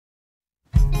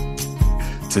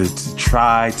to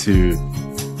try to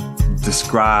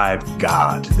describe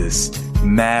God, this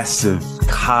massive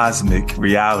cosmic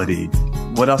reality,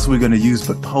 what else are we going to use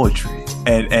but poetry?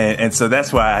 And so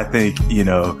that's why I think,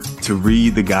 to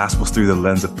read the Gospels through the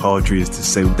lens of poetry is to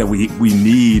say that we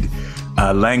need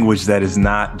language that is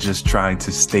not just trying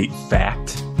to state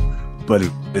fact, but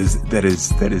that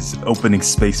is opening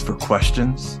space for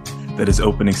questions, that is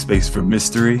opening space for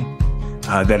mystery,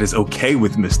 that is okay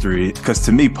with mystery. Because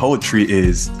to me, poetry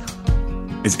is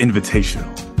invitational,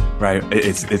 right?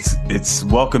 It's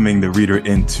welcoming the reader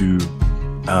into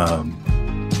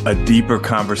a deeper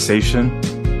conversation.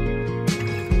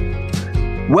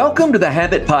 Welcome to the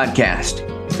Habit Podcast,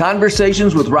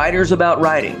 conversations with writers about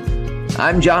writing.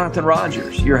 I'm Jonathan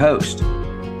Rogers, your host.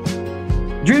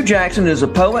 Drew Jackson is a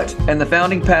poet and the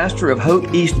founding pastor of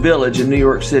Hope East Village in New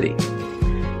York City.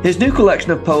 His new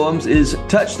collection of poems is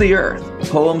Touch the Earth,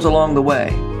 Poems Along the Way.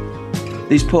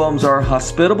 These poems are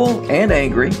hospitable and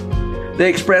angry. They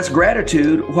express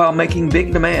gratitude while making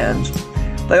big demands.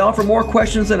 They offer more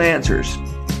questions than answers.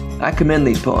 I commend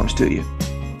these poems to you.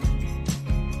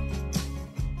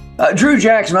 Drew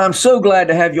Jackson, I'm so glad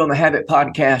to have you on the Habit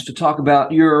Podcast to talk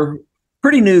about your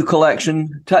pretty new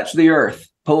collection, Touch the Earth,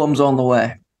 Poems on the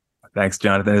Way. Thanks,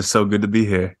 Jonathan. It's so good to be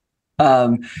here.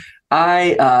 I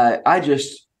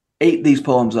just ate these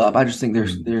poems up. I just think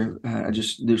there's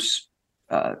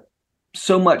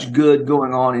so much good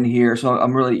going on in here. So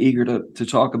I'm really eager to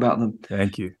talk about them.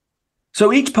 Thank you.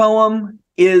 So each poem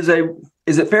is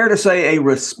it fair to say a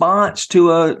response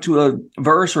to a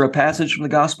verse or a passage from the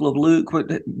Gospel of Luke?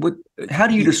 How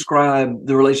do you describe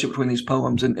the relationship between these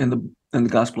poems and the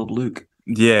Gospel of Luke?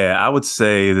 Yeah, I would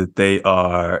say that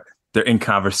they're in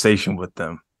conversation with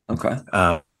them. Okay.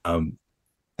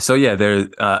 So yeah,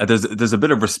 there's a bit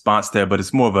of response there, but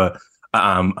it's more of a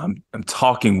I'm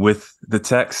talking with the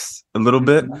text a little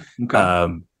bit, okay.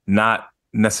 Not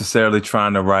necessarily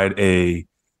trying to write a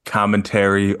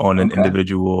commentary on an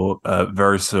individual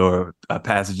verse or a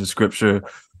passage of scripture,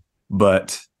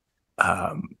 but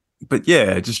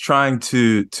yeah, just trying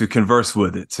to converse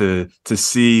with it, to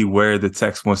see where the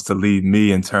text wants to lead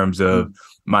me in terms of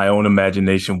my own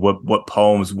imagination, what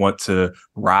poems want to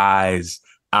rise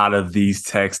out of these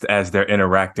texts as they're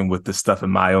interacting with the stuff in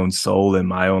my own soul and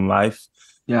my own life.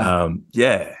 Yeah.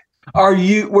 Yeah. Were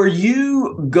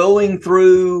you going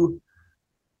through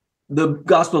the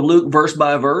Gospel of Luke verse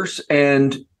by verse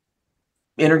and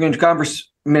entering into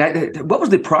converse? I mean, what was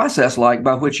the process like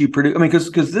by which you produce? I mean,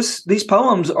 because these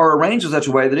poems are arranged in such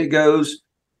a way that it goes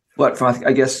from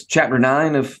I guess chapter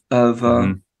 9 of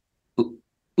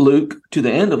Luke to the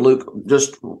end of Luke,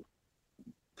 just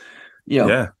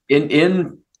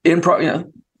in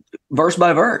verse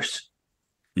by verse.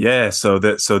 Yeah. So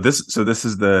this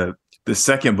is the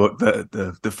second book.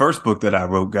 The first book that I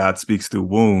wrote, God Speaks Through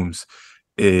Wombs,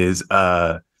 is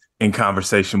in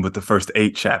conversation with the first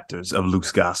 8 chapters of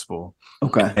Luke's gospel.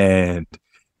 Okay.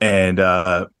 And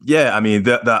I mean,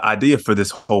 the idea for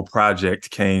this whole project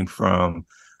came from,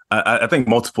 I think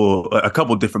a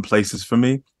couple different places for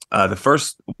me. The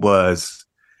first was,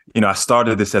 I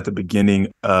started this at the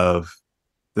beginning of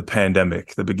the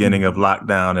pandemic, the beginning of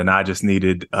lockdown, and I just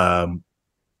needed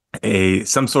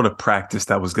some sort of practice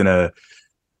that was going to,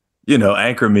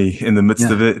 anchor me in the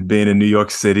midst of it, being in New York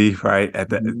City, right at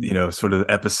the, sort of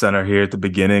epicenter here at the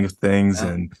beginning of things,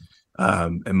 and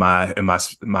in my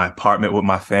apartment with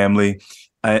my family,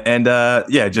 and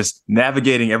just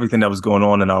navigating everything that was going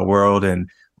on in our world and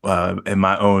in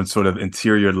my own sort of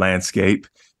interior landscape.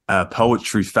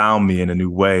 Poetry found me in a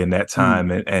new way in that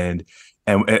time, and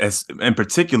as, in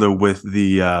particular with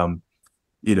the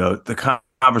the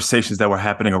conversations that were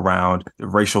happening around the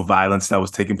racial violence that was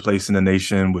taking place in the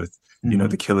nation with,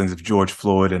 the killings of George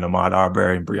Floyd and Ahmaud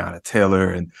Arbery and Breonna Taylor.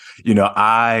 And,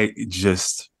 I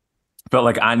just felt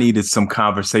like I needed some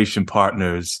conversation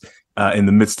partners in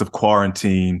the midst of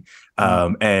quarantine.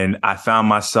 And I found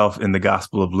myself in the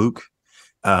Gospel of Luke.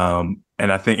 And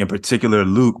I think in particular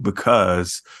Luke,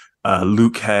 because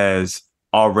Luke has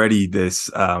already this,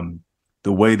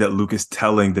 the way that Luke is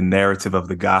telling the narrative of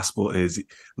the gospel is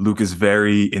Luke is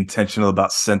very intentional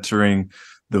about centering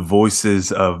the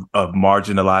voices of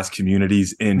marginalized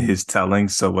communities in his telling.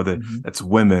 So whether that's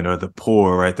women or the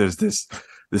poor, right? There's this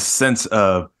sense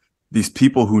of these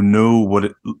people who know what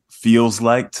it feels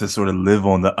like to sort of live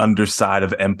on the underside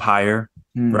of empire,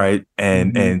 right?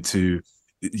 And to,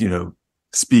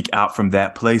 speak out from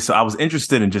that place. So I was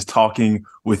interested in just talking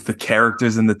with the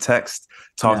characters in the text,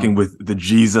 talking with the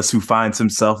Jesus who finds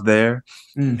himself there.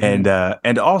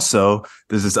 And also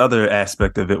there's this other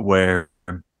aspect of it where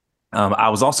I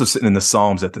was also sitting in the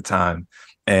Psalms at the time,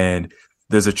 and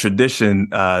there's a tradition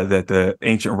that the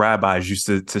ancient rabbis used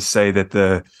to say that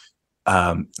the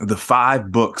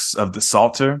 5 books of the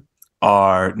Psalter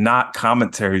are not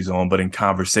commentaries on, but in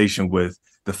conversation with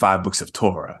the 5 books of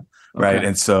Torah, right? Okay.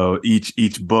 And so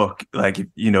each book, like,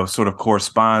 sort of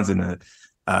corresponds in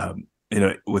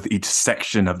with each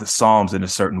section of the Psalms in a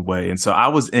certain way. And so I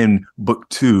was in book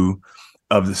 2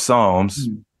 of the Psalms,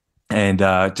 and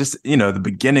just the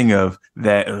beginning of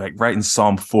that, like right in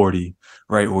Psalm 40,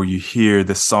 right, where you hear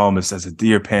the psalmist, as a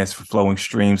deer pants for flowing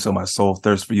streams, so my soul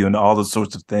thirsts for you, and all those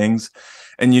sorts of things.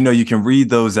 And you can read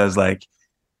those as like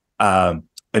an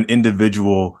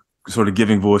individual sort of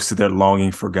giving voice to their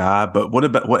longing for God. But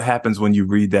what happens when you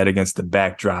read that against the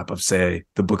backdrop of, say,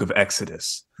 the book of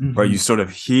Exodus, right? You sort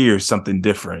of hear something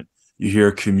different. You hear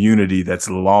a community that's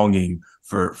longing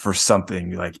for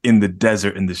something, like in the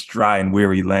desert, in this dry and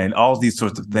weary land, all these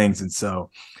sorts of things. And so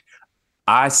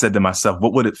I said to myself,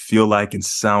 what would it feel like and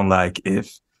sound like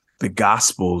if the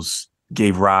Gospels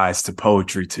gave rise to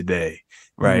poetry today,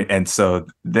 right? And so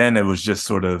then it was just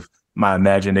sort of, my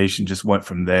imagination just went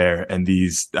from there. And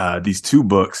these 2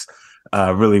 books,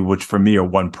 really, which for me are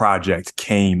one project,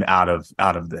 came out of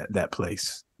that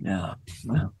place. Yeah.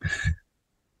 Wow.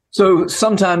 So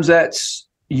sometimes that's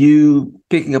you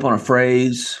picking up on a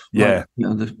phrase, yeah,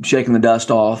 like, shaking the dust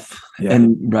off,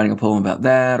 and writing a poem about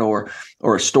that, or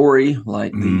a story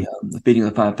like the feeding of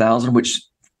the 5,000, which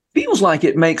feels like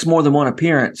it makes more than one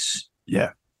appearance.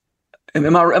 Yeah.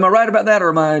 Am I right about that, or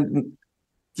am I?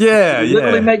 Yeah,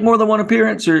 literally make more than one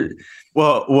appearance, or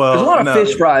well, there's a lot of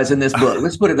fish fries in this book.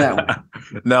 Let's put it that way.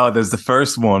 No, there's the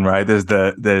first one, right? There's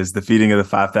the feeding of the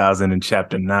 5,000 in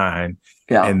chapter 9,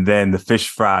 and then the fish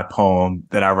fry poem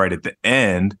that I write at the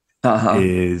end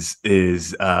is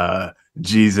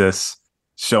Jesus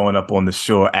showing up on the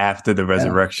shore after the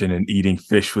resurrection and eating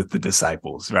fish with the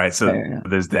disciples, right? So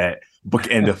there's that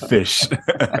bookend of fish.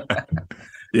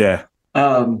 Yeah.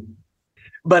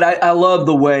 But I love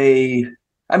the way.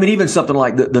 I mean, even something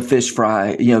like the fish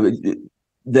fry,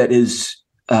 that is,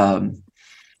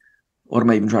 what am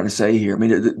I even trying to say here? I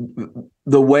mean,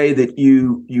 the way that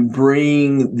you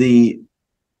bring the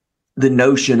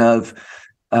notion of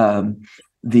the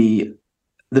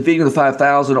feeding of the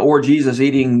 5,000, or Jesus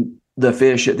eating the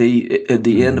fish at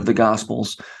the end of the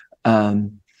Gospels,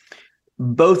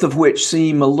 both of which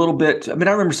seem a little bit. I mean,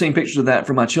 I remember seeing pictures of that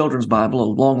from my children's Bible a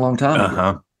long time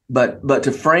ago. But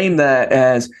to frame that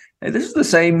as, hey, this is the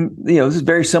same, this is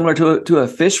very similar to a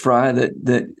fish fry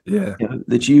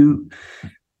that you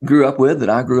grew up with, that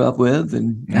I grew up with,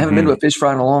 and I haven't been to a fish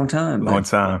fry in a long time.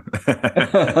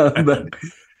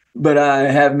 But I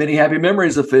have many happy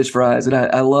memories of fish fries, and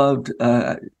I love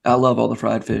all the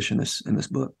fried fish in this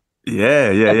book.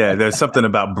 Yeah. There's something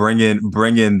about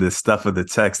bringing the stuff of the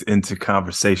text into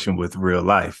conversation with real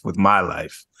life, with my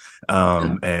life.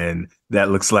 And that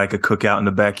looks like a cookout in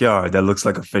the backyard. That looks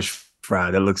like a fish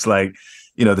fry. That looks like,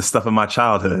 the stuff of my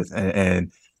childhood.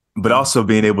 But also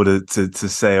being able to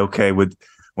say, okay,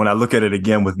 when I look at it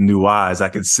again with new eyes, I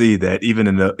can see that even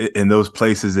in those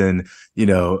places in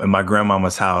my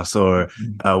grandmama's house or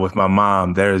with my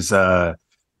mom, there's something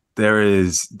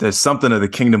of the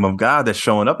kingdom of God that's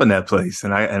showing up in that place.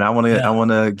 And I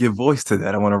want to give voice to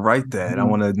that. I want to write that. I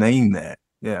want to name that.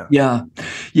 Yeah. I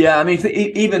mean,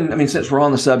 since we're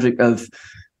on the subject of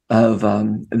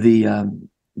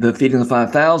the feeding of the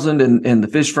 5,000 and the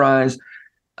fish fries,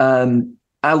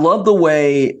 I love the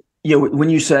way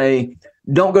when you say,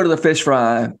 don't go to the fish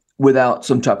fry without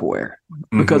some Tupperware,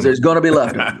 because there's going to be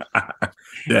leftovers.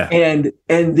 And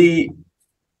the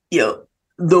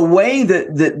way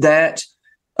that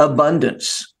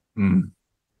abundance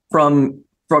from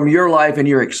your life and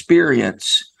your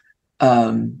experience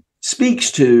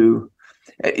speaks to,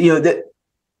 that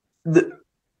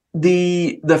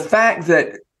the fact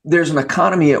that there's an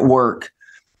economy at work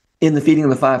in the feeding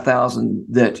of the 5,000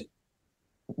 that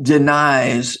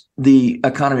denies the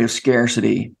economy of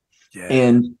scarcity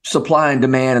and supply and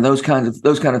demand and those kind of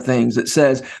things. That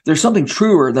says there's something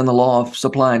truer than the law of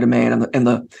supply and demand and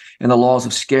the laws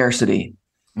of scarcity.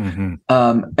 And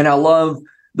I love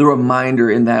the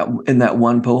reminder in that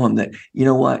one poem that,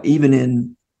 even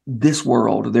in this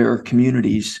world, there are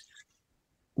communities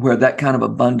where that kind of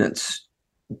abundance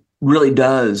really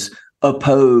does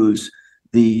oppose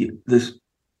the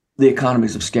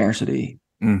economies of scarcity,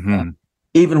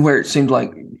 even where it seems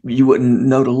like you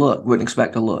wouldn't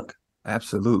expect to look.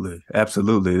 Absolutely.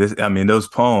 Those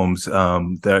poems,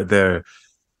 they're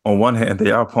on one hand,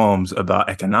 they are poems about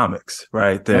economics,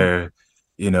 right? They're,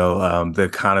 the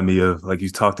economy of, like you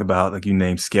talked about, like you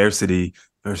named, scarcity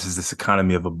versus this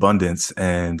economy of abundance,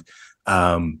 and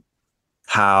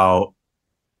how,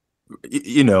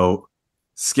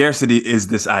 scarcity is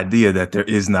this idea that there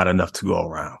is not enough to go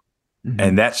around. Mm-hmm.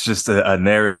 And that's just a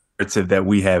narrative that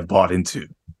we have bought into,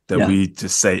 that we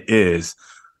just say is,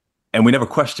 and we never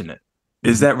question it.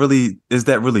 Is that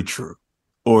really true?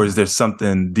 Or is there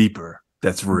something deeper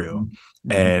that's real?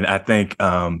 Mm-hmm. And I think,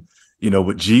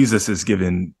 what Jesus is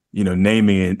given,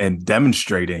 naming and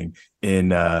demonstrating in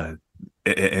the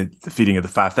feeding of the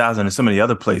 5,000 and so many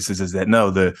other places is that,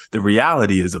 no, the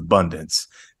reality is abundance.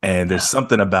 And there's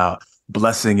something about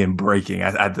blessing and breaking.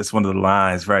 That's one of the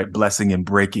lines, right? Blessing and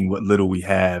breaking what little we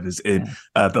have is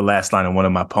the last line in one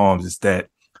of my poems is that,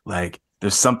 like,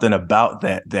 there's something about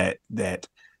that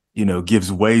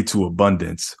gives way to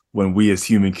abundance when we as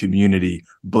human community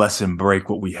bless and break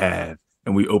what we have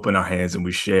and we open our hands and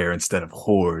we share instead of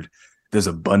hoard. There's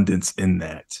abundance in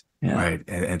that. Yeah. Right.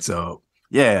 And so,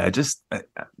 I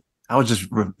was just,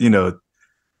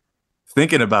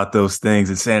 thinking about those things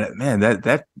and saying, man,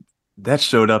 that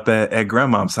showed up at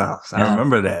grandmom's house. I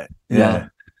remember that. Yeah.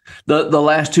 The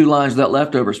last two lines of that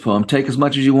Leftovers poem, take as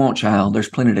much as you want, child. There's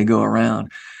plenty to go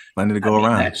around. Plenty to go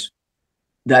around.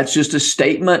 That's just a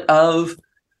statement of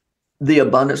the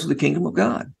abundance of the kingdom of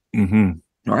God. Mm-hmm.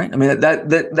 All right. I mean,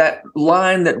 that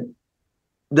line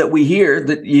that we hear,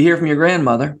 that you hear from your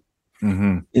grandmother,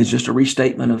 is just a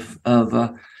restatement of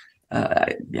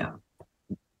that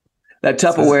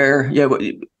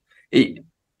Tupperware.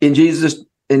 In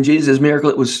Jesus' miracle,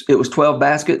 it was 12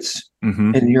 baskets.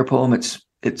 And in your poem, it's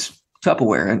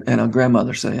Tupperware, and a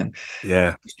grandmother saying,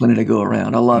 there's plenty to go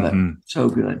around. I love it. So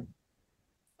good.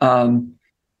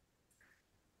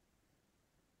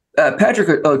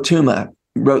 Patrick Otuma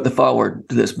wrote the foreword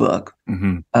to this book.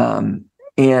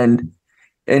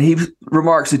 And he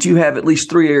remarks that you have at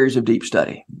least 3 areas of deep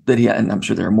study that and I'm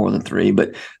sure there are more than 3,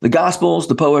 but the Gospels,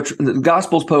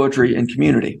 poetry, and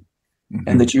community,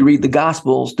 and that you read the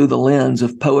Gospels through the lens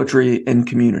of poetry and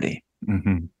community.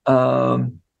 What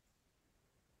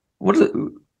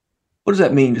does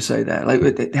that mean to say that?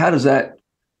 Like, how does that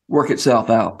work itself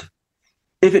out?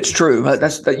 If it's true,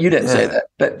 you didn't say that,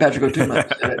 but Patrick Otuma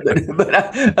said it.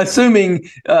 But assuming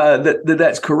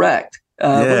that's correct.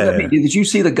 What does that mean? Did you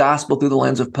see the gospel through the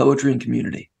lens of poetry and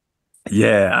community?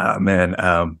 Yeah, man.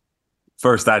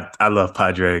 First, I love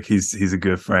Padraig. He's a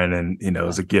good friend, and it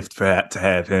was a gift to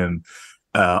have him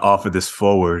offer this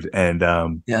forward. And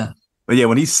but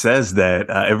when he says that,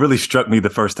 it really struck me the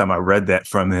first time I read that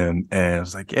from him, and I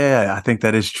was like, I think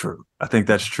that is true. I think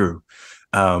that's true.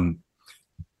 I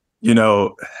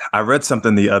read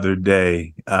something the other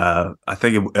day. I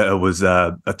think it was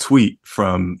a tweet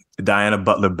from Diana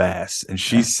Butler Bass. And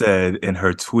she said in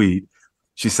her tweet,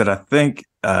 she said, I think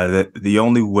that the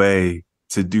only way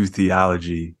to do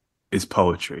theology is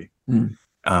poetry.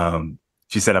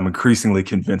 She said, I'm increasingly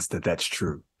convinced that that's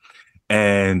true.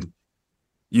 And,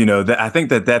 I think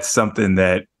that that's something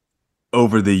that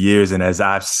over the years, and as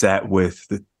I've sat with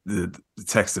the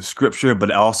text of scripture,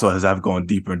 but also as I've gone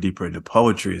deeper and deeper into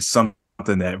poetry, is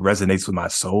something that resonates with my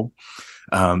soul.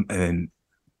 And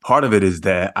part of it is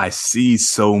that I see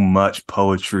so much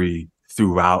poetry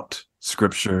throughout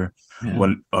scripture.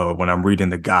 When I'm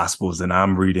reading the Gospels and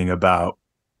I'm reading about,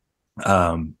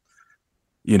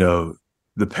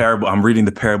 the parable, I'm reading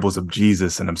the parables of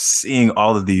Jesus, and I'm seeing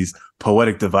all of these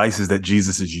poetic devices that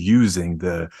Jesus is using,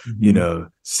 the,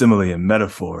 simile and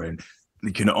metaphor. And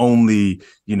you can only,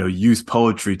 use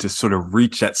poetry to sort of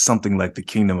reach at something like the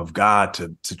kingdom of God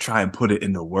to try and put it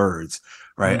into words,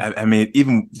 right? I mean,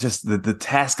 even just the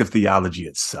task of theology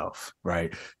itself,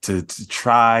 right? To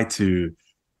try to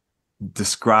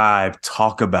describe,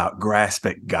 talk about, grasp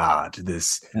at God,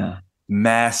 this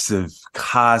massive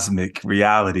cosmic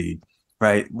reality,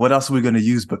 right? What else are we going to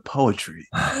use but poetry,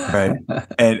 right?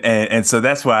 and so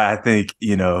that's why I think,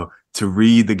 to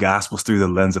read the Gospels through the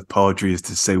lens of poetry is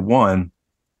to say, one,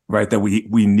 right, that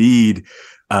we need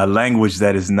language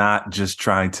that is not just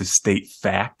trying to state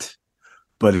fact,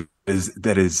 but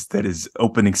that is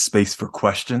opening space for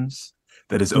questions,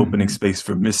 that is opening space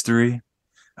for mystery,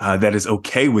 that is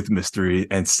okay with mystery,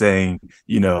 and saying,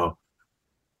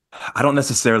 I don't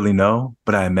necessarily know,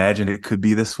 but I imagine it could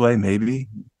be this way, maybe.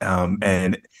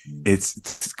 And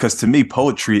it's because to me,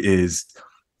 poetry is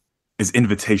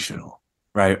invitational.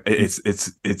 Right.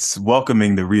 It's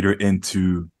welcoming the reader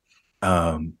into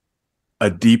a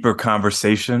deeper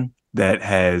conversation that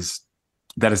is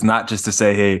not just to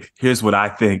say, hey, here's what I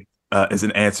think is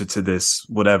an answer to this,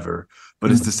 whatever, but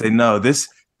it's to say, no,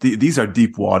 these are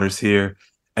deep waters here,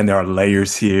 and there are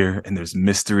layers here, and there's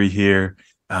mystery here.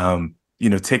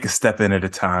 Take a step in at a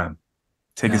time.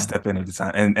 Take a step in at a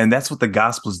time. And that's what the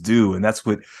Gospels do. And that's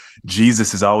what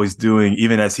Jesus is always doing,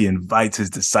 even as he invites his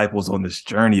disciples on this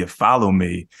journey of follow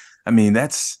me. I mean,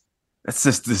 that's that's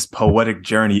just this poetic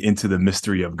journey into the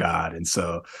mystery of God. And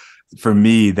so for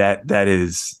me, that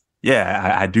is,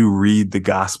 I do read the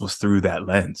Gospels through that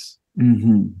lens.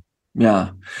 Mm-hmm. Yeah.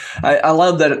 I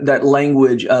love that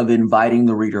language of inviting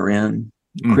the reader in,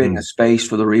 creating a space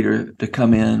for the reader to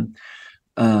come in.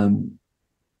 And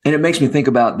it makes me think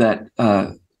about that,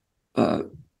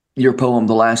 your poem,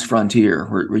 The Last Frontier,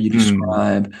 where you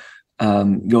describe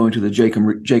going to the Jacob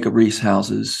Riis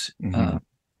houses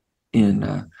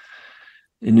in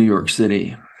New York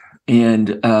City,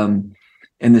 and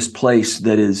this place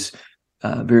that is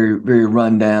very, very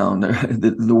run down.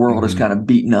 The world is kind of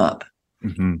beaten up,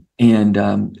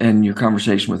 and your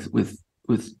conversation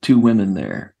with two women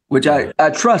there, which I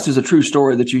trust is a true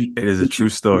story that you. It is a true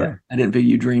story. Yeah, I didn't think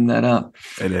you dreamed that up.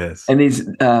 It is. And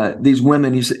these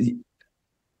women, you said,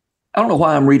 I don't know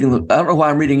why I'm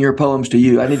reading your poems to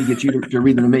you. I need to get you to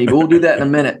read them to me, but we'll do that in a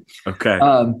minute. Okay.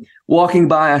 Walking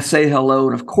by, I say hello,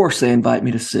 and of course they invite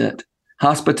me to sit.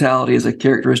 Hospitality is a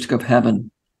characteristic of heaven.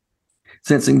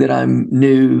 Sensing that I'm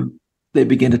new, they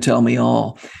begin to tell me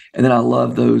all. And then I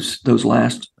love those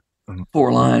last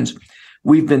 4 lines.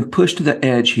 We've been pushed to the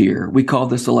edge here. We call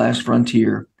this the last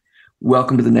frontier.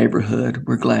 Welcome to the neighborhood.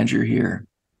 We're glad you're here.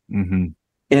 Mm-hmm.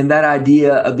 And that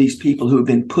idea of these people who have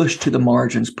been pushed to the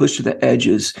margins, pushed to the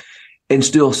edges, and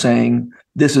still saying,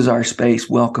 this is our space,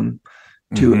 welcome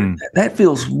to it. That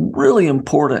feels really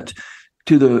important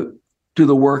to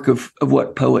the work of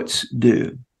what poets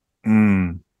do.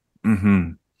 Yeah.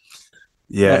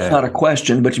 That's not a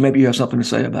question, but maybe you have something to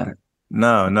say about it.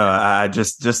 No, I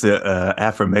just a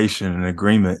affirmation and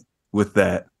agreement with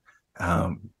that.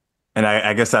 And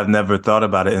I guess I've never thought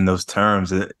about it in those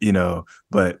terms,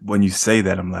 but when you say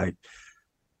that, I'm like,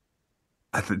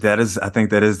 I think that is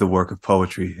the work of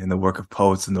poetry and the work of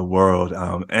poets in the world.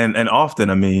 And often,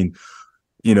 I mean,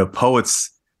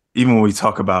 poets, even when we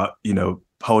talk about,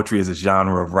 poetry as a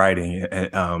genre of writing,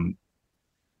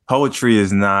 poetry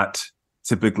is not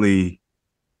typically,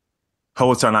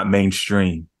 poets are not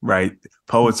mainstream, right?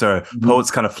 Poets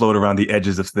kind of float around the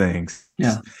edges of things.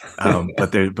 Yeah.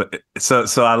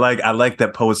 So I like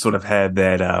that poets sort of had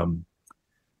that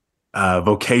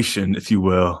vocation, if you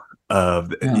will,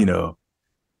 of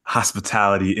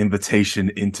hospitality,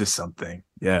 invitation into something.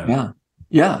 Yeah.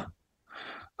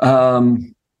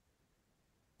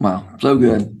 Wow, so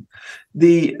good.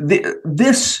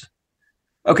 This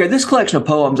collection of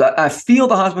poems, I feel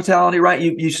the hospitality, right?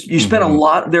 You spent a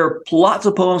lot. There are lots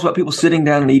of poems about people sitting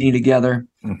down and eating together.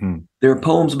 There are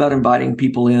poems about inviting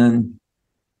people in.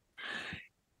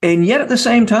 And yet at the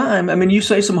same time, I mean, you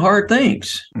say some hard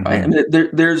things, right? I mean,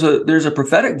 there's a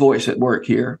prophetic voice at work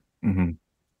here.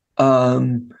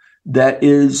 That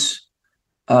is,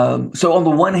 so on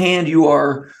the one hand, you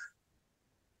are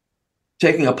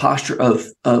taking a posture of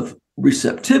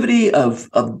receptivity, of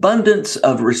abundance,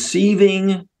 of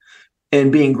receiving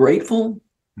and being grateful.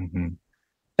 And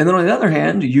then on the other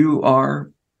hand, you are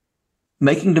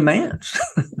making demands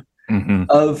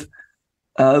of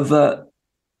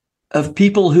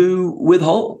people who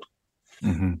withhold.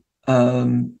 And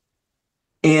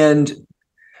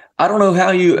I don't know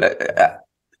how you,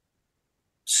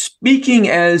 speaking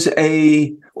as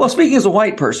a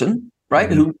white person,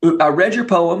 right? Who I read your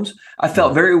poems, I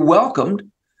felt very welcomed,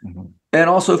 and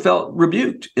also felt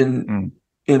rebuked in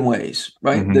ways,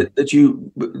 right? That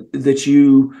you,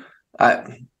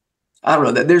 I don't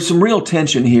know, that there's some real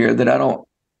tension here that I'm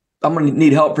going to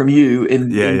need help from you in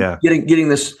getting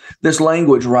this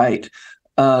language right.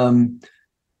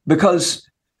 Because,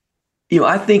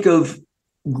 I think of,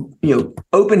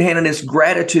 open-handedness,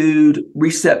 gratitude,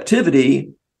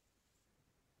 receptivity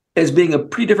as being a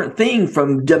pretty different thing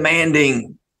from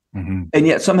demanding. And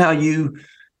yet somehow you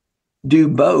do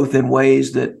both in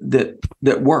ways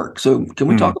that work. So can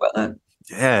we talk about that?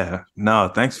 Yeah,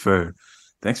 no, thanks for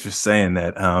saying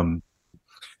that.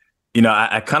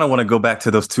 I kind of want to go back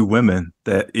to those two women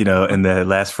that, in the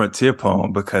Last Frontier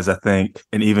poem, because I think,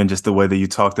 and even just the way that you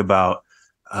talked about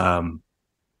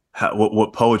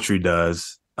what poetry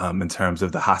does in terms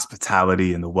of the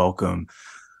hospitality and the welcome.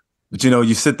 But,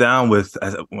 you sit down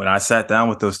when I sat down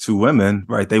with those two women,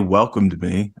 right, they welcomed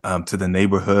me to the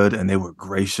neighborhood, and they were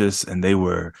gracious, and they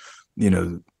were,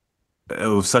 it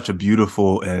was such a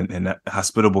beautiful and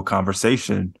hospitable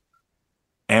conversation.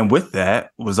 And with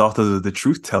that was also the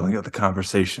truth telling of the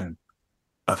conversation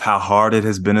of how hard it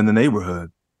has been in the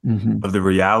neighborhood, of the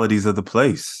realities of the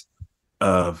place,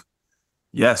 of,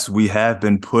 yes, we have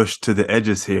been pushed to the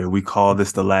edges here. We call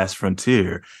this the last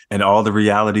frontier, and all the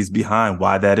realities behind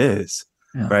why that is,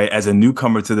 right? As a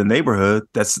newcomer to the neighborhood,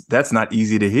 that's not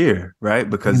easy to hear, right?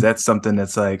 Because that's something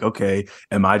that's like, okay,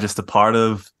 am I just a part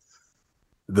of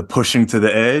the pushing to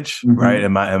the edge, right?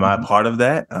 Am I a part of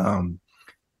that?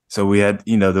 So we had,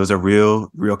 those are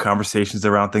real conversations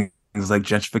around things like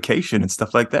gentrification and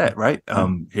stuff like that, right?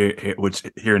 Which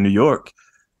here in New York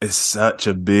is such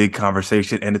a big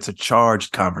conversation, and it's a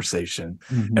charged conversation,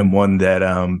 and one that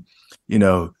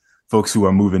folks who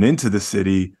are moving into the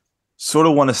city sort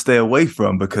of want to stay away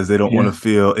from because they don't want to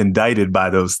feel indicted by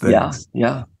those things.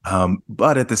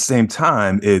 But at the same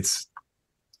time, it's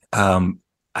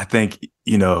I think,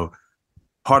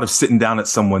 part of sitting down at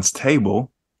someone's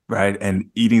table, right, and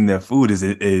eating their food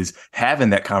is having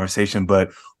that conversation.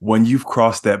 But when you've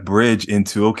crossed that bridge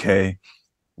into, okay,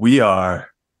 we are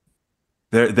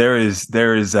there's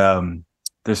some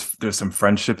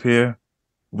friendship here.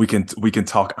 We can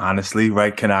talk honestly,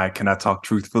 right? Can I talk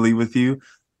truthfully with you?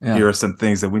 Yeah. Here are some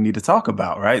things that we need to talk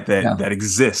about, right? That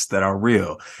exist, that are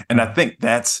real. And I think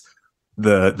that's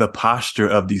the posture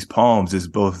of these poems, is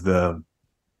both the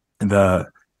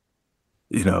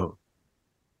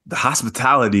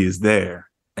hospitality is there,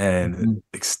 and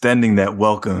extending that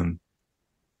welcome,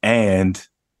 and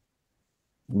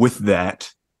with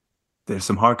that, there's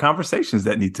some hard conversations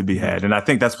that need to be had. And I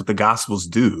think that's what the Gospels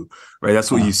do, right?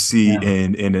 That's what you see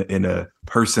in a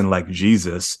person like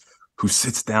Jesus, who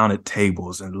sits down at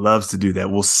tables and loves to do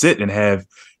that. Will sit and have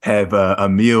a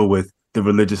meal with the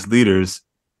religious leaders,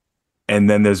 and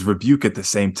then there's rebuke at the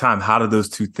same time. How do those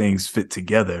two things fit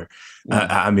together?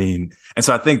 And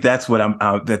so I think that's what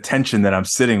the tension that I'm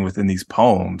sitting with in these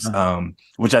poems,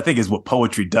 which I think is what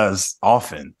poetry does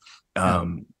often.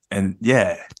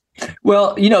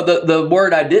 Well, the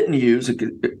word I didn't use,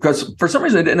 because for some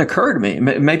reason it didn't occur to me.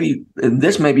 Maybe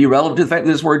this may be relevant to the fact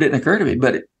that this word didn't occur to me,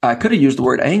 but I could have used the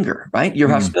word anger, right? You're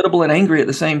hospitable and angry at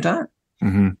the same time.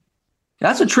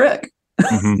 That's a trick.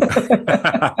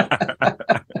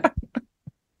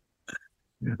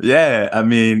 Yeah,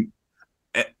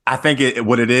 I think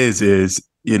what it is,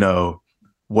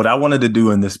 what I wanted to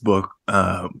do in this book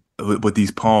with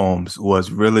these poems was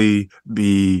really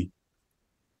be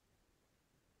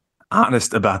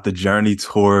honest about the journey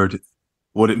toward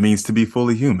what it means to be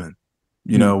fully human.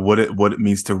 What it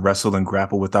means to wrestle and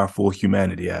grapple with our full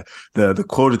humanity. The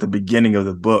quote at the beginning of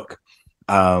the book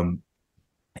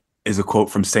is a quote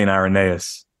from Saint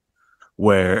Irenaeus,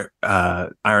 where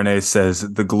Irenaeus says,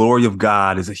 "The glory of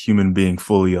God is a human being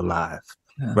fully alive."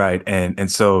 Right.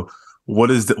 And so what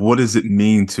does it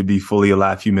mean to be fully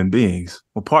alive human beings?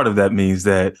 Well, part of that means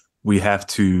that we have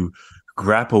to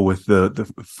grapple with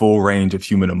the full range of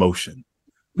human emotion.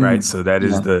 Right. So that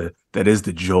is the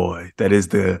joy, that is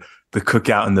the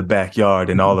cookout in the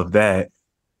backyard and all of that.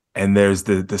 And there's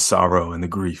the sorrow and the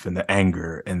grief and the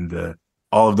anger and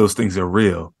all of those things are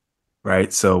real.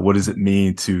 Right. So what does it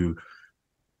mean to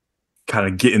kind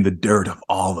of get in the dirt of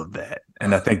all of that?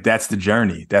 And I think that's the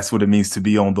journey. That's what it means to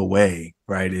be on the way,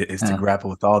 right? Is to grapple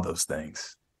with all those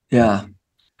things. Yeah.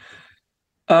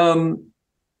 I've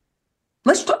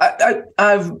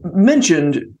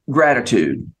mentioned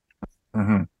gratitude,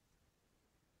 and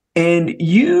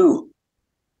you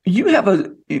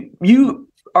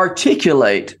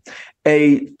articulate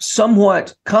a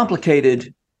somewhat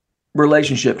complicated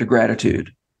relationship to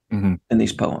gratitude in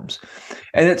these poems.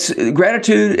 And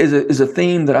gratitude is a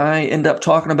theme that I end up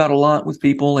talking about a lot with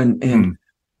people, and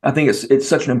I think it's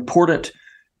such an important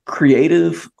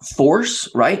creative force,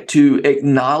 right? To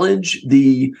acknowledge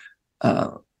the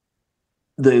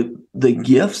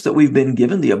gifts that we've been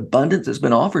given, the abundance that's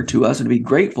been offered to us, and to be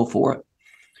grateful for it.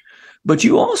 But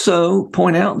you also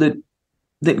point out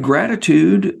that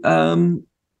gratitude can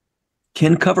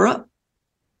cover up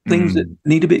things that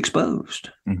need to be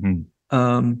exposed.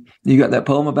 You got that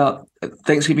poem about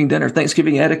Thanksgiving dinner,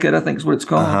 Thanksgiving etiquette, I think is what it's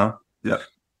called.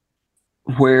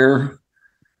 Where,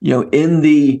 in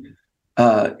this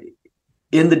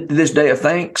day of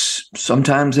thanks,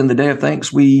 sometimes in the day of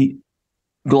thanks, we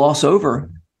gloss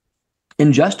over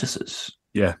injustices.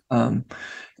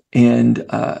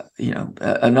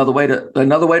 Another way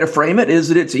to frame it is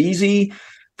that it's easy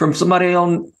from somebody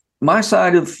on my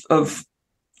side of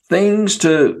things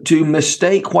to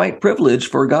mistake white privilege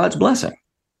for God's blessing,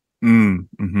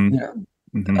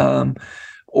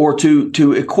 or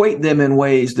to equate them in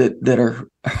ways that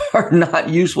are not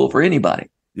useful for anybody.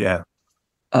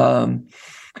 I'm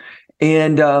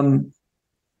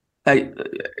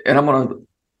gonna.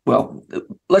 Well,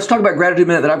 let's talk about gratitude a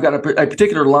minute. That I've got a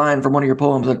particular line from one of your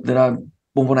poems that I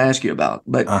want to ask you about.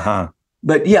 But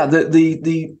yeah,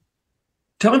 the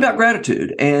tell me about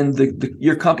gratitude and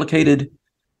your complicated.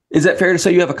 Is that fair to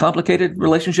say you have a complicated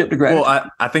relationship to gratitude? Well,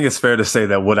 I think it's fair to say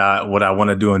that what I want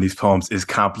to do in these poems is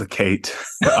complicate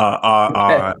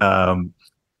our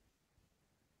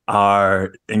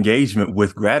our engagement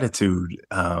with gratitude.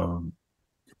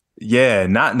 Yeah,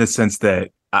 not in the sense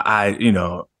that I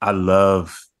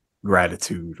love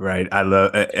gratitude, right? I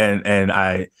love and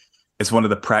I it's one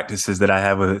of the practices that I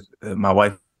have with my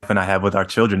wife and I have with our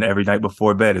children every night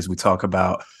before bed as we talk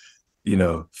about,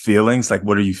 feelings, like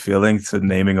what are you feeling, to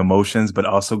naming emotions, but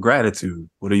also gratitude.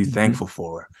 What are you thankful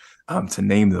for? To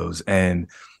name those.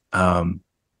 Um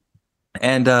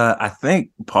I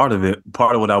think part of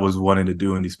what I was wanting to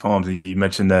do in these poems, you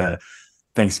mentioned the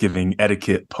Thanksgiving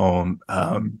etiquette poem.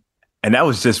 And that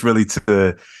was just really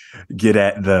to get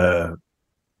at the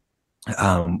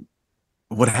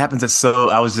what happens at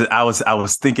I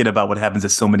was thinking about what happens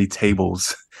at so many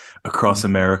tables across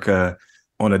America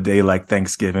on a day like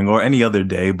Thanksgiving or any other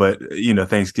day, but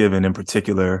Thanksgiving in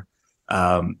particular,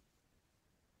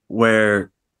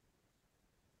 where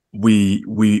we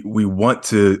want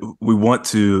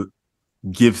to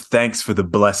give thanks for the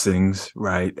blessings,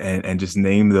 right? And just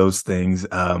name those things,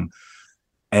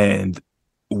 and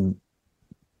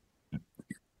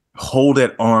hold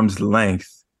at arm's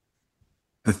length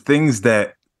the things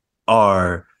that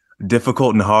are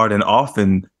difficult and hard, and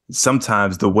often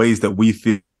sometimes the ways that we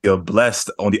feel blessed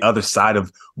on the other side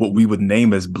of what we would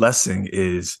name as blessing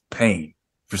is pain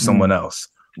for someone else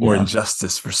or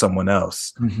injustice for someone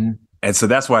else. And so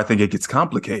that's why I think it gets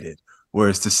complicated.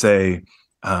 Whereas to say,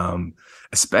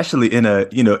 especially in a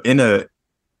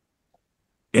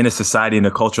society, in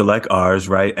a culture like ours,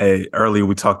 right? Earlier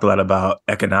we talked a lot about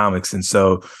economics, and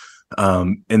so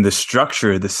in the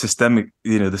structure, the system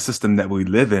that we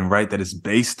live in, right, that is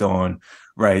based on,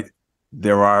 right,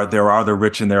 there are the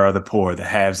rich and there are the poor, the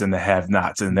haves and the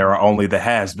have-nots, and there are only the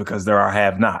haves because there are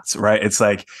have-nots, right? It's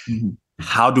like,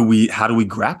 how do we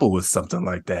grapple with something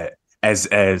like that as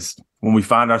when we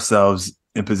find ourselves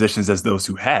in positions as those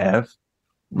who have,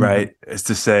 right? Is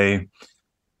to say,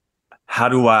 how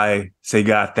do I say,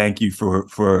 God, thank you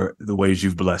for the ways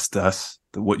you've blessed us,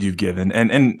 what you've given.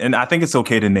 And I think it's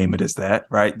okay to name it as that,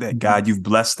 right? That God, you've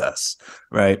blessed us,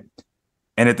 right?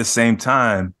 And at the same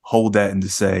time, hold that and to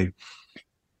say,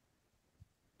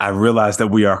 I realize that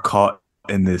we are caught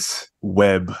in this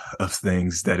web of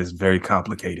things that is very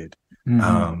complicated.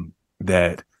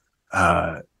 That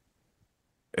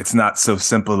it's not so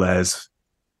simple as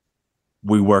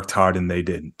we worked hard and they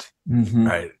didn't,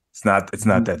 right? It's not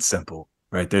that simple,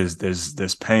 right?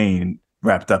 There's pain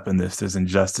wrapped up in this. There's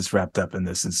injustice wrapped up in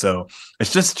this. And so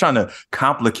it's just trying to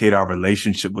complicate our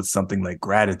relationship with something like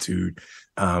gratitude,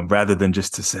 rather than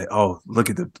just to say, oh,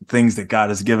 look at the things that God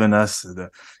has given us,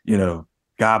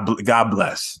 God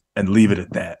bless, and leave it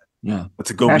at that. Yeah. But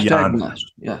to go beyond,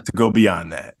 to go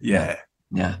beyond that. Yeah.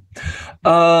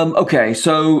 Okay.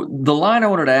 So the line I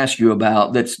wanted to ask you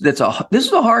about, this is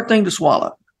a hard thing to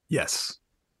swallow. Yes.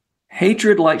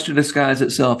 Hatred likes to disguise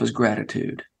itself as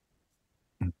gratitude.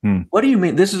 What do you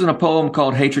mean? This is in a poem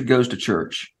called Hatred Goes to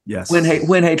Church. Yes. When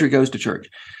hatred goes to church.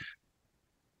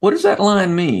 What does that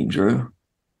line mean, Drew?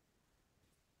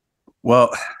 Well,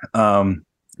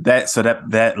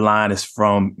 that line is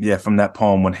from that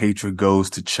poem, When Hatred Goes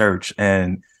to Church.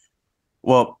 And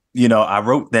well, I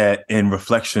wrote that in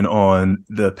reflection on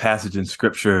the passage in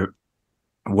scripture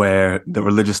where the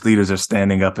religious leaders are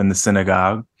standing up in the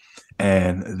synagogue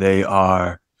and they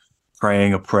are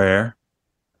praying a prayer,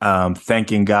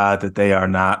 thanking God that they are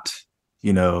not,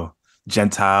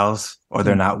 Gentiles, or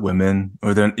they're not women,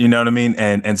 or they're, you know what I mean?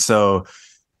 And so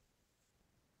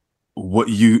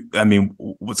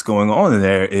what's going on in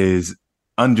there is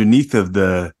underneath of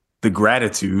the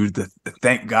gratitude, the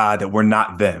thank God that we're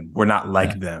not them. We're not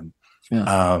like them.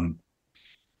 Yeah.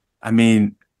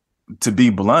 To be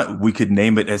blunt, we could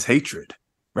name it as hatred,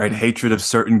 right? Hatred of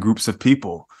certain groups of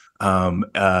people,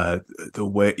 the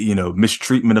way,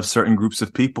 mistreatment of certain groups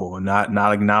of people, and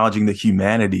not acknowledging the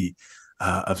humanity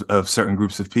of certain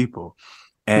groups of people.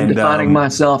 And defining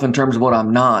myself in terms of what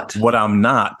I'm not.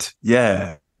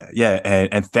 Yeah.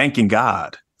 And thanking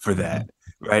God for that.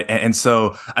 Right. And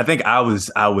so I think I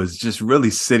was just really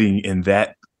sitting in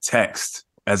that text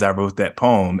as I wrote that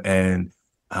poem, and,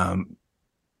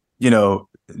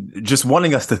 just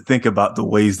wanting us to think about the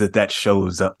ways that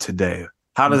shows up today.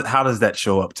 How does that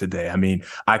show up today?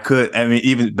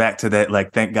 Even back to that,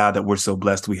 like, thank God that we're so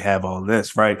blessed we have all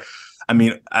this, right?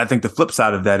 I think the flip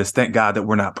side of that is thank God that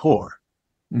we're not poor.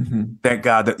 Thank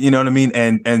God that, you know what I mean?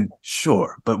 And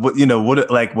sure. But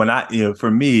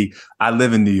for me, I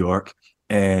live in New York,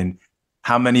 and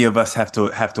how many of us have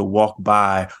to walk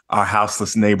by our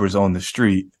houseless neighbors on the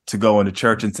street to go into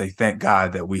church and say, thank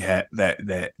God that we had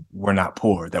that we're not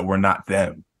poor, that we're not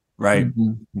them. Right.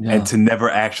 And to never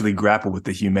actually grapple with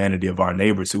the humanity of our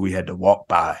neighbors who we had to walk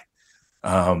by.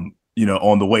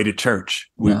 on the way to church.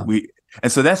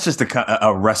 And so that's just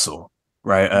a wrestle,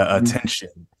 right? A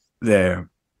tension there.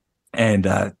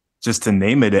 And just to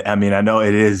name it, I mean, I know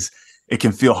it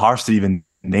can feel harsh to even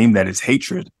name that as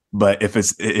hatred, but if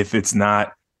it's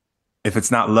not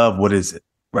love, what is it?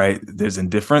 Right? There's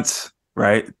indifference,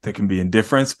 right? There can be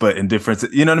indifference, but indifference,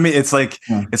 you know what I mean? It's like,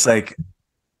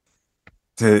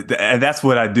 and that's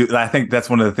what I do. I think that's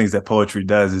one of the things that poetry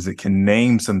does, is it can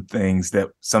name some things that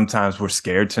sometimes we're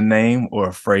scared to name or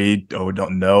afraid or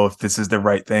don't know if this is the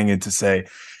right thing. And to say,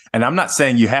 and I'm not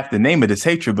saying you have to name it as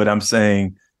hatred, but I'm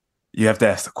saying you have to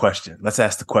ask the question. Let's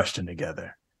ask the question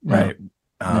together. Right.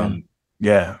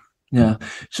 Yeah.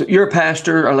 So you're a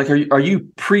pastor, or are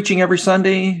you preaching every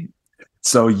Sunday?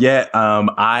 So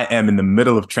I am in the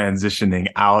middle of transitioning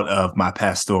out of my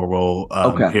pastoral role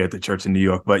here at the church in New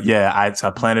York. But I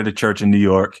planted a church in New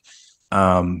York.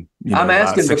 I'm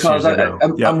asking because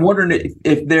I'm wondering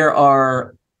if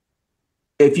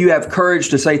you have courage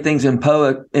to say things in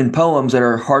poems that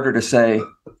are harder to say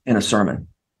in a sermon.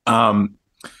 So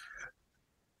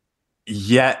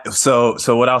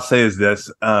what I'll say is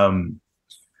this.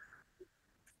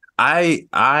 I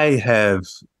have,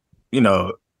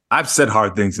 I've said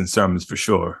hard things in sermons for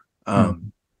sure. I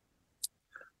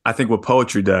think what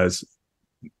poetry does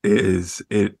is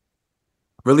it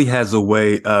really has a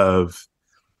way of,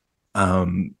 I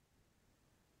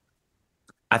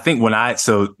think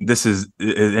so this is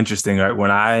interesting, right?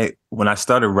 When I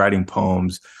started writing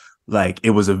poems, like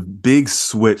it was a big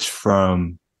switch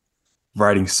from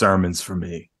writing sermons for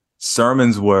me.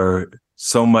 Sermons were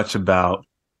so much about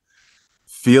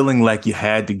feeling like you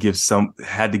had to give some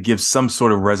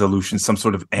sort of resolution, some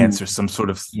sort of answer, some sort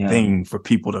of thing for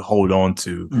people to hold on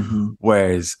to.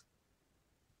 Whereas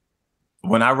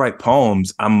when I write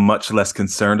poems, I'm much less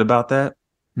concerned about that.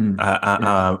 I'm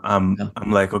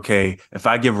like, okay, if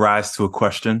I give rise to a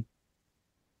question,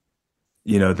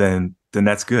 then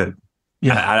that's good.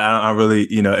 I really,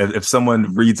 if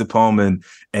someone reads a poem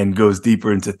and goes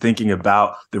deeper into thinking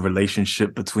about the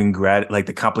relationship between like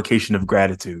the complication of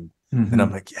gratitude, and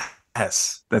I'm like,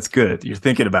 yes, that's good. You're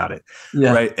thinking about it,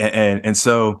 right? And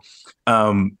so,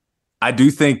 I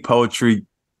do think poetry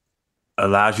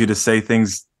allows you to say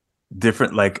things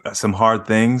different, like some hard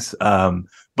things,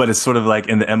 but it's sort of like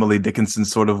in the Emily Dickinson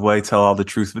sort of way, tell all the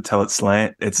truth, but tell it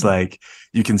slant. It's like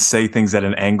you can say things at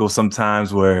an angle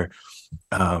sometimes where,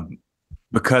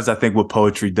 because I think what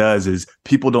poetry does is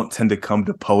people don't tend to come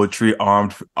to poetry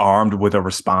armed with a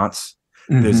response.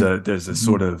 There's a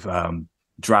sort of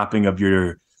dropping of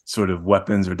your sort of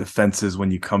weapons or defenses when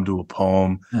you come to a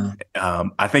poem.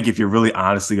 I think if you're really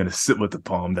honestly going to sit with the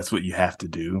poem, that's what you have to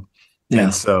do.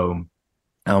 And so,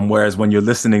 whereas when you're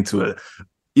listening to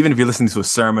even if you're listening to a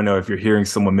sermon, or if you're hearing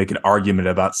someone make an argument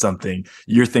about something,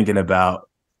 you're thinking about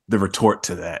the retort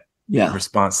to that, the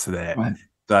response to that. Right.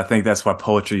 So I think that's why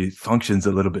poetry functions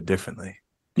a little bit differently.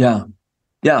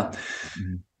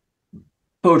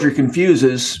 Poetry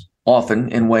confuses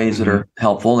often in ways that are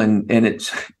helpful, and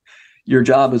it's your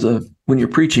job when you're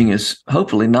preaching is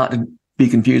hopefully not to be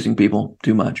confusing people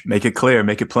too much. Make it clear,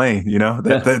 make it plain.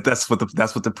 That's what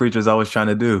the preacher's always trying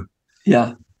to do.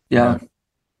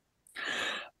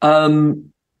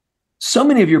 So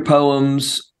many of your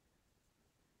poems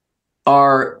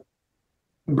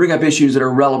bring up issues that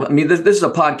are relevant. I mean, this is a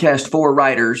podcast for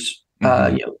writers.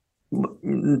 Not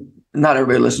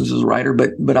everybody listens as a writer,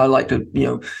 but I like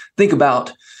to think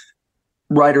about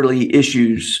writerly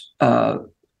issues,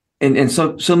 and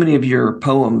so many of your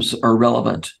poems are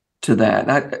relevant to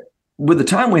that. With the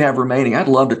time we have remaining, I'd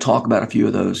love to talk about a few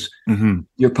of those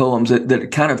your poems that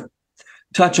kind of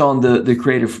touch on the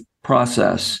creative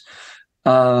process.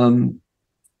 And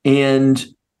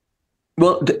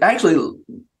well, actually,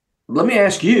 let me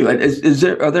ask you: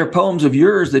 are there poems of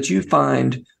yours that you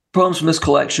find, poems from this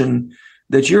collection,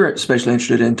 that you're especially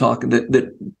interested in talking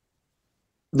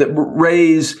that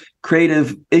raise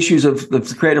creative issues of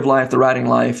the creative life, the writing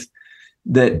life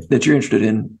that you're interested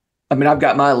in? I mean, I've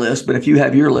got my list, but if you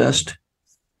have your list,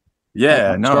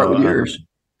 start with yours.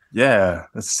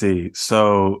 Let's see.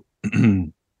 So, I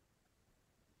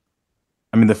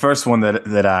mean, the first one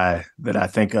that I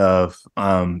think of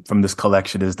from this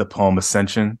collection is the poem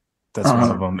Ascension. That's one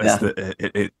of them.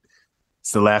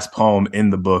 It's the last poem in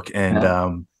the book,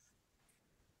 and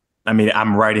I mean,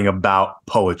 I'm writing about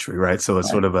poetry, right? So it's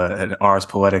sort of an ars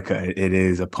poetica. It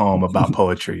is a poem about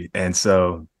poetry. And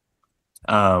so,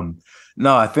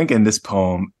 no, I think in this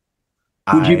poem,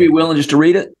 would you be willing just to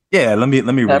read it? Yeah, let me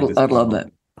read this. I'd love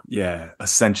that. Yeah,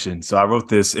 Ascension. So I wrote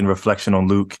this in reflection on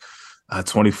Luke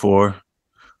 24,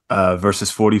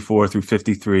 verses 44 through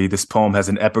 53. This poem has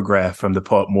an epigraph from the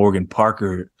poet Morgan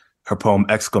Parker her poem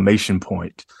Exclamation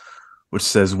Point, which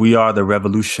says, "We are the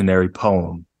revolutionary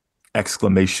poem,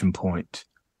 exclamation point.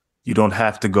 You don't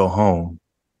have to go home,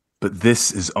 but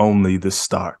this is only the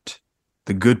start.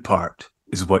 The good part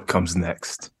is what comes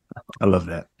next." I love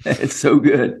that. It's so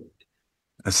good.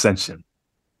 Ascension.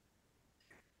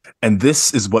 And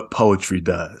this is what poetry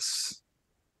does.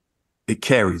 It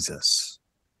carries us.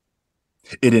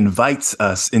 It invites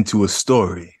us into a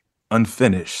story,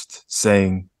 unfinished,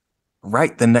 saying,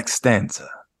 "Write the next stanza."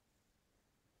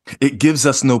 It gives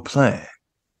us no plan,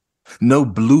 no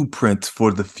blueprint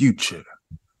for the future,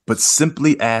 but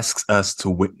simply asks us to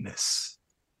witness,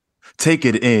 take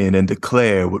it in and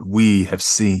declare what we have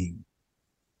seen.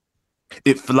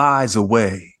 It flies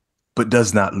away, but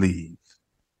does not leave.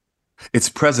 Its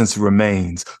presence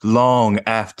remains long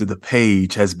after the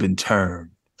page has been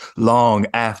turned, long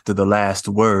after the last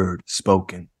word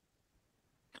spoken.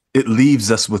 It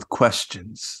leaves us with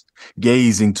questions,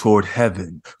 gazing toward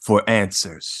heaven for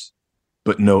answers,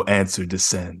 but no answer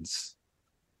descends.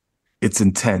 Its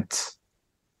intent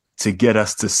to get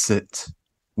us to sit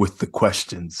with the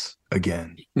questions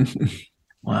again.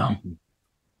 Wow.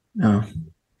 No.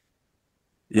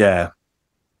 Yeah.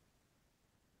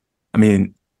 I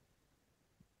mean,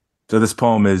 so this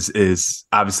poem is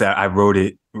obviously I wrote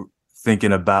it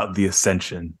thinking about the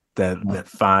ascension, that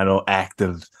final act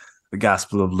of the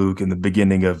Gospel of Luke and the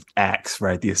beginning of Acts,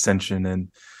 right? The ascension.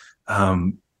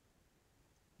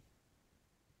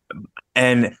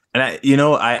 And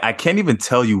I can't even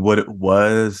tell you what it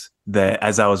was that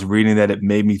as I was reading that it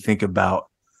made me think about.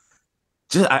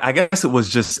 I guess it was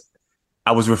just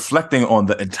I was reflecting on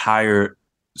the entire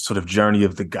sort of journey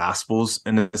of the Gospels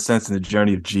in a sense, and the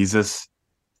journey of Jesus,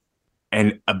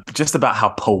 and just about how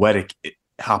poetic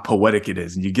it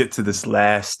is. And you get to this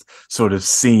last sort of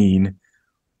scene,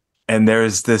 and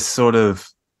there's this sort of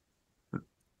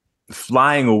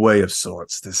flying away of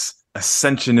sorts, this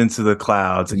ascension into the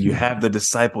clouds, and you have the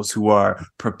disciples who are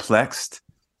perplexed,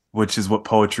 which is what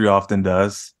poetry often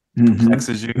does.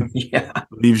 Perplexes you,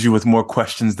 leaves you with more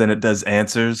questions than it does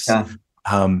answers.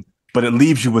 But it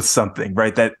leaves you with something,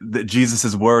 right? That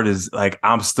Jesus's word is like,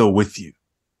 "I'm still with you,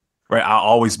 right? I'll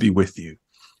always be with you."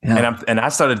 Yeah. And I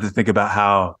started to think about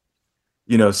how,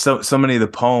 so many of the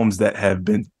poems that have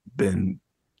been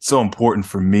so important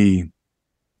for me,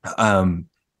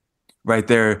 right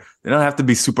there, they don't have to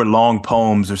be super long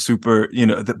poems or super,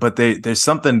 but there's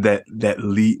something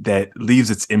that leaves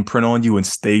its imprint on you and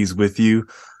stays with you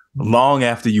long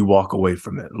after you walk away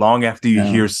from it, long after you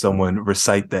hear someone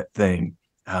recite that thing.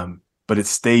 But it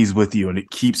stays with you and it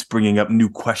keeps bringing up new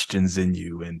questions in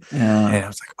you. And I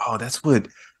was like, oh, that's what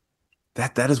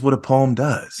that is what a poem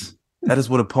does. That is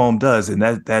what a poem does. And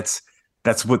that's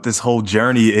what this whole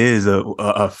journey is,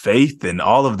 a faith and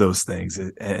all of those things.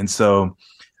 And so,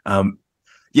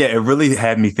 it really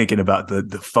had me thinking about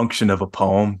the function of a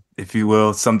poem, if you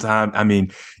will. Sometimes, I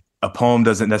mean, a poem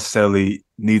doesn't necessarily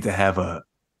need to have a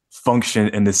function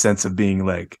in the sense of being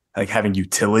like having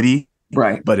utility,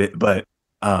 right?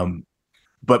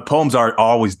 But poems are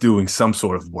always doing some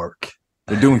sort of work.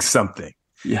 They're doing something,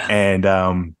 and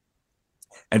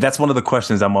that's one of the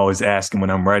questions I'm always asking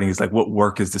when I'm writing is like, what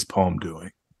work is this poem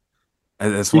doing?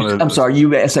 That's I'm sorry,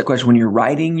 you asked that question when you're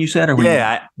writing, you said, or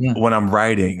when I'm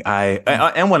writing,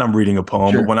 and when I'm reading a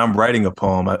poem, but when I'm writing a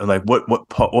poem, like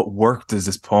what work does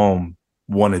this poem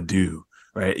want to do,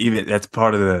 right? Even that's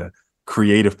part of the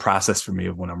creative process for me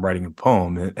of when I'm writing a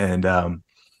poem, and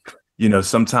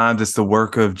sometimes it's the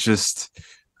work of just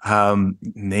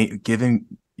giving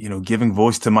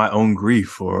voice to my own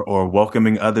grief or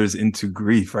welcoming others into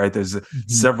grief, right? There's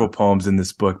several poems in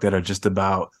this book that are just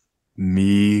about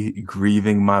me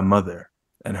grieving my mother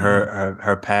and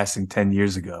her passing 10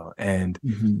 years ago. And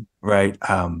right.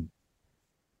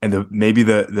 And maybe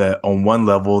the on one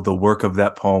level, the work of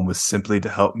that poem was simply to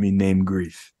help me name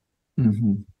grief.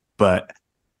 But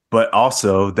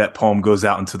also that poem goes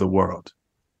out into the world.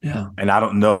 Yeah. And I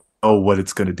don't know what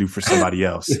it's going to do for somebody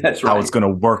else. That's right. How it's going to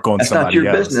work on somebody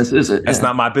else. That's not your business, is it? That's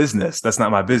not my business. That's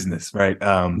not my business. Right.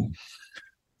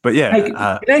 But yeah. Hey, can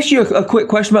I ask you a quick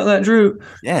question about that, Drew?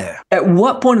 Yeah. At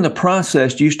what point in the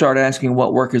process do you start asking,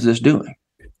 what work is this doing?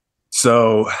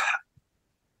 So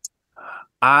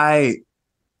I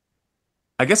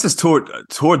guess it's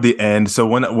toward the end. So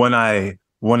when I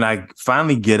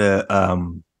finally get a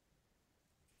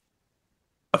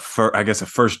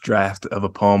first draft of a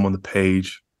poem on the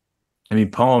page. I mean,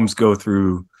 poems go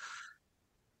through,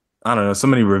 I don't know, so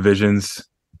many revisions.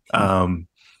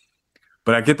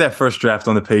 But I get that first draft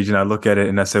on the page and I look at it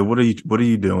and I say, what are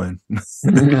you doing?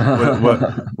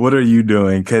 what are you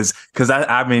doing? Cause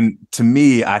I mean, to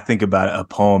me, I think about a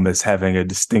poem as having a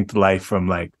distinct life from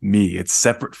like me. It's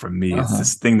separate from me. It's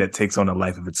this thing that takes on a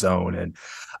life of its own. And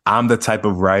I'm the type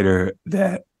of writer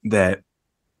that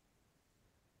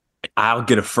I'll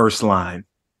get a first line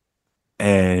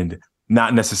and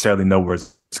not necessarily know where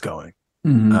it's going.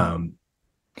 Mm-hmm.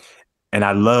 And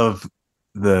I love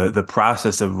the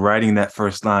process of writing that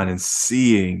first line and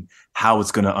seeing how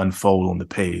it's going to unfold on the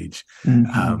page.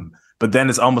 Mm-hmm. But then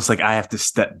it's almost like I have to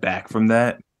step back from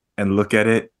that and look at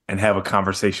it and have a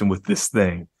conversation with this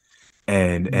thing.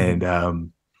 And,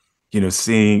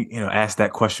 seeing, ask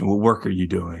that question, what work are you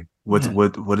doing?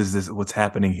 What is this? What's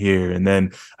happening here? And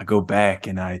then I go back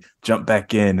and I jump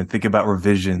back in and think about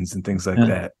revisions and things like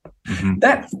that. Mm-hmm.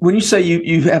 That when you say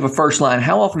you have a first line,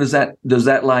 how often does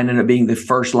that line end up being the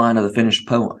first line of the finished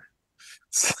poem?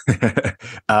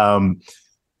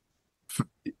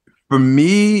 For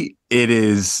me, it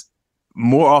is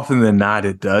more often than not.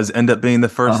 It does end up being the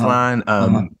first line.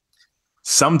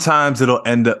 Sometimes it'll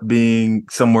end up being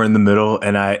somewhere in the middle,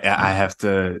 and I have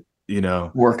to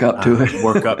work up to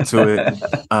it.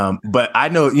 But I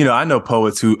know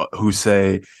poets who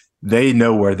say they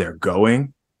know where they're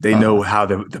going. They know how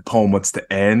the poem wants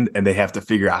to end, and they have to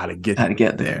figure out how to get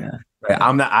there. Right?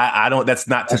 I'm not. I don't. That's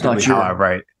not typically how I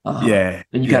write. Yeah,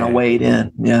 and you kind of wade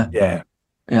in. Yeah.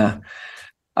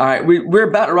 All right, we're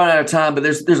about to run out of time, but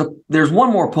there's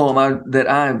one more poem that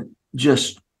I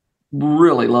just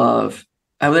really love.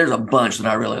 I mean, there's a bunch that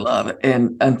I really love,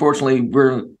 and unfortunately,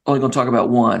 we're only going to talk about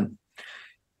one,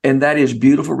 and that is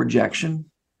 "Beautiful Rejection."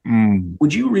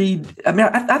 Would you read? I mean,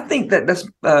 I think that's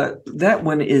that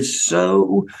one is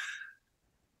so.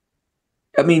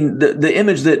 I mean, the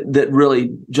image that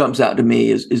really jumps out to me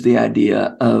is the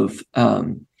idea of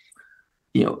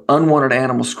unwanted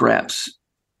animal scraps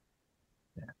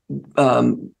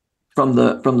from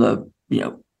the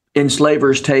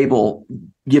enslaver's table,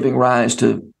 giving rise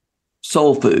to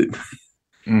soul food.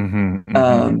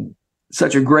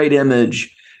 Such a great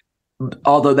image.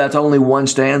 Although that's only one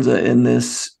stanza in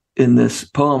this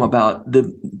poem about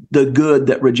the good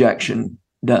that rejection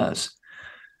does.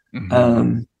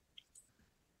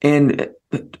 And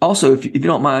also, if you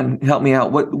don't mind, help me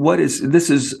out. What is this?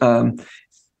 Is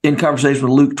in conversation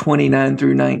with Luke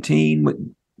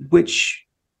 29-19. Which?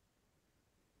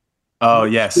 Oh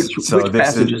yes. Which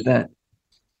passage is that?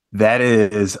 That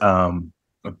is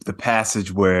the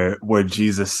passage where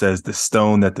Jesus says the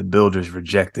stone that the builders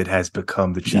rejected has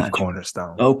become the chief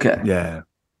cornerstone. Okay. Yeah.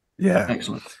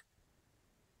 Excellent.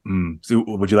 So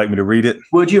would you like me to read it?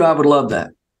 Would you? I would love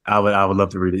that. I would love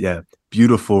to read it. Yeah.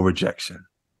 Beautiful rejection.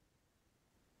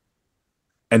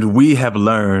 And we have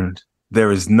learned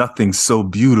there is nothing so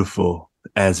beautiful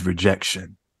as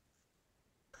rejection.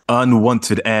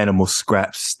 Unwanted animal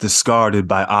scraps discarded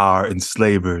by our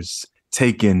enslavers,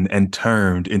 taken and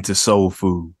turned into soul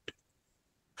food.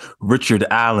 Richard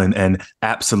Allen and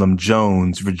Absalom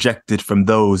Jones rejected from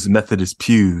those Methodist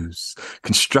pews,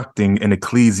 constructing an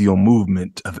ecclesial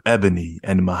movement of ebony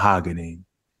and mahogany.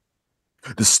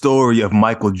 The story of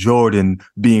Michael Jordan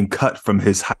being cut from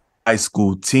his high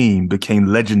school team became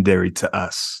legendary to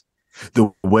us,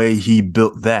 the way he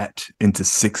built that into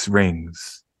 6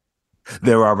 rings.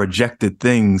 There are rejected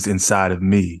things inside of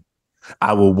me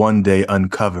I will one day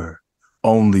uncover,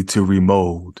 only to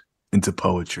remold into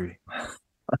poetry.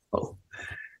 Oh,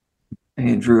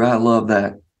 Andrew, I love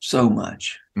that so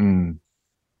much. Thank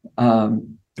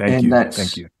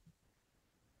you.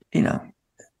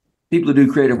 People who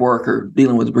do creative work are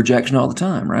dealing with rejection all the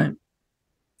time, right?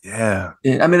 Yeah.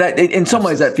 I mean, that, in some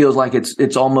ways, that feels like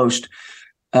it's almost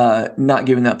not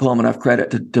giving that poem enough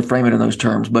credit to frame it in those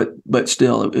terms. But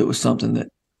still, it was something that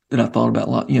I thought about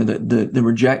a lot. The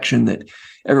rejection that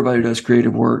everybody who does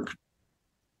creative work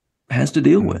has to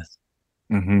deal with.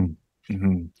 And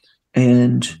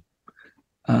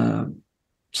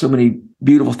so many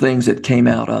beautiful things that came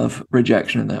out of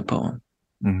rejection in that poem.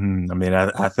 I mean,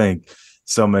 I think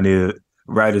so many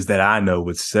writers that I know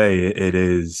would say it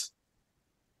is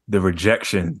the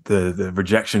rejection, the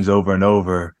rejections over and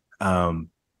over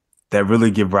that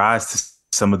really give rise to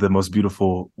some of the most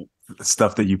beautiful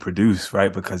stuff that you produce,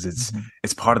 right? Because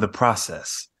it's part of the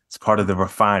process. It's part of the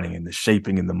refining and the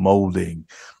shaping and the molding,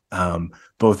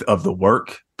 both of the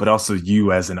work, but also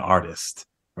you as an artist,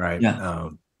 right? Yeah.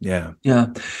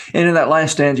 And in that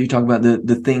last stanza, you talk about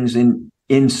the things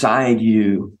inside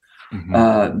you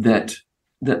that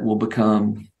will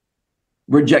become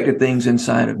rejected things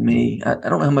inside of me. I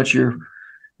don't know how much you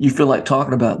feel like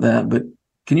talking about that, but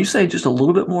can you say just a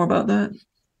little bit more about that?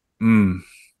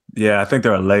 Yeah, I think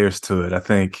there are layers to it. I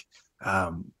think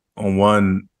at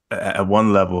one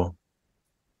level,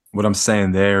 what I'm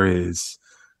saying there is,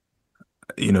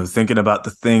 thinking about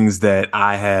the things that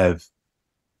I have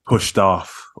pushed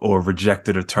off or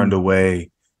rejected or turned away,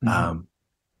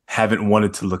 haven't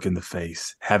wanted to look in the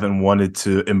face, haven't wanted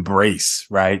to embrace,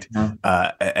 right?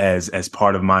 As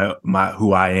part of my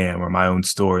who I am or my own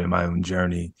story and my own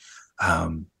journey,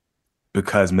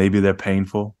 because maybe they're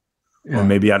painful, or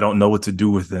maybe I don't know what to do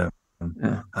with them.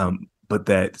 But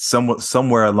that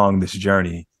somewhere along this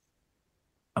journey,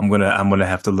 I'm gonna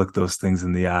have to look those things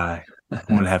in the eye.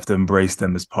 I'm gonna have to embrace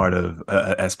them as part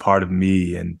of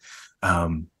me, and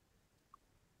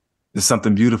there's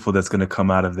something beautiful that's gonna come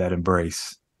out of that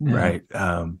embrace, right?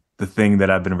 The thing that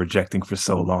I've been rejecting for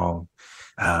so long.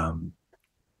 So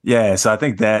I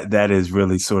think that is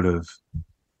really sort of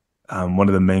one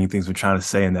of the main things we're trying to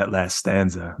say in that last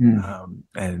stanza,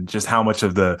 and just how much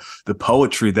of the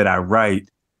poetry that I write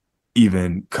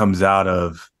even comes out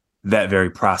of that very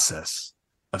process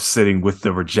of sitting with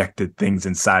the rejected things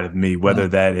inside of me, whether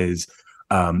that is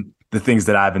the things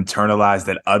that I've internalized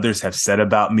that others have said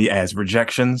about me as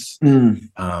rejections,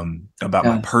 about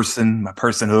my person, my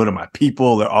personhood, or my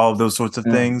people, or all of those sorts of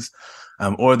things,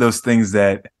 or those things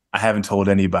that I haven't told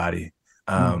anybody.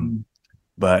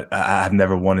 But I've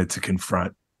never wanted to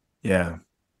confront. Yeah.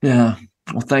 Well,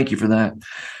 thank you for that.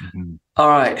 All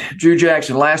right, Drew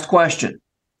Jackson, last question.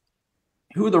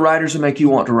 Who are the writers that make you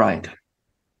want to write?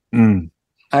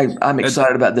 I'm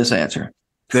excited about this answer.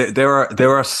 There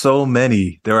are so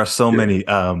many.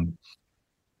 Toni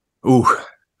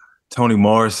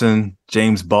Morrison,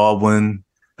 James Baldwin,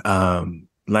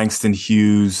 Langston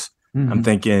Hughes. I'm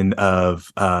thinking of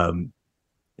some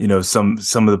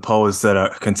of the poets that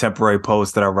are contemporary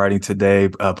poets that are writing today,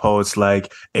 poets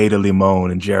like Ada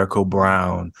Limon and Jericho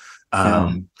Brown,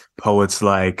 poets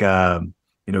like,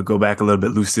 go back a little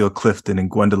bit, Lucille Clifton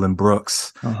and Gwendolyn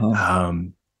Brooks,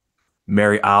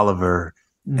 Mary Oliver,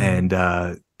 and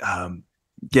I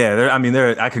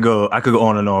could go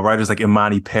on and on. Writers like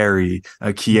Imani Perry,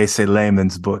 Kiese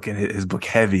Layman's book, and his book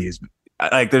Heavy is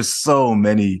like, there's so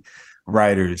many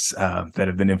writers that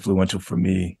have been influential for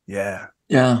me. Yeah.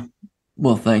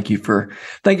 Well, thank you for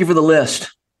the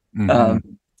list.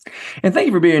 And thank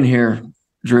you for being here,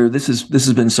 Drew. This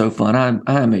has been so fun.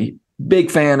 I'm a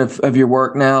big fan of your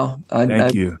work now.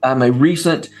 Thank you. I've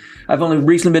only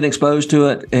recently been exposed to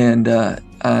it, and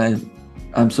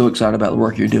I'm so excited about the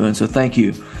work you're doing. So thank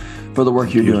you for the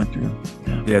work you're doing, Drew.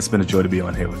 Yeah, it's been a joy to be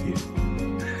on here with you.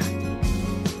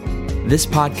 This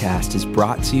podcast is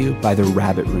brought to you by The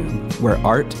Rabbit Room, where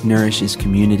art nourishes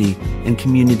community and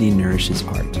community nourishes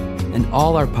art. And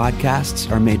all our podcasts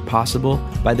are made possible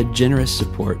by the generous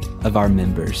support of our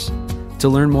members. To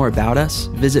learn more about us,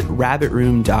 visit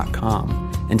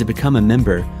rabbitroom.com. And to become a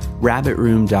member,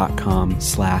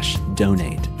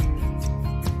 rabbitroom.com/donate.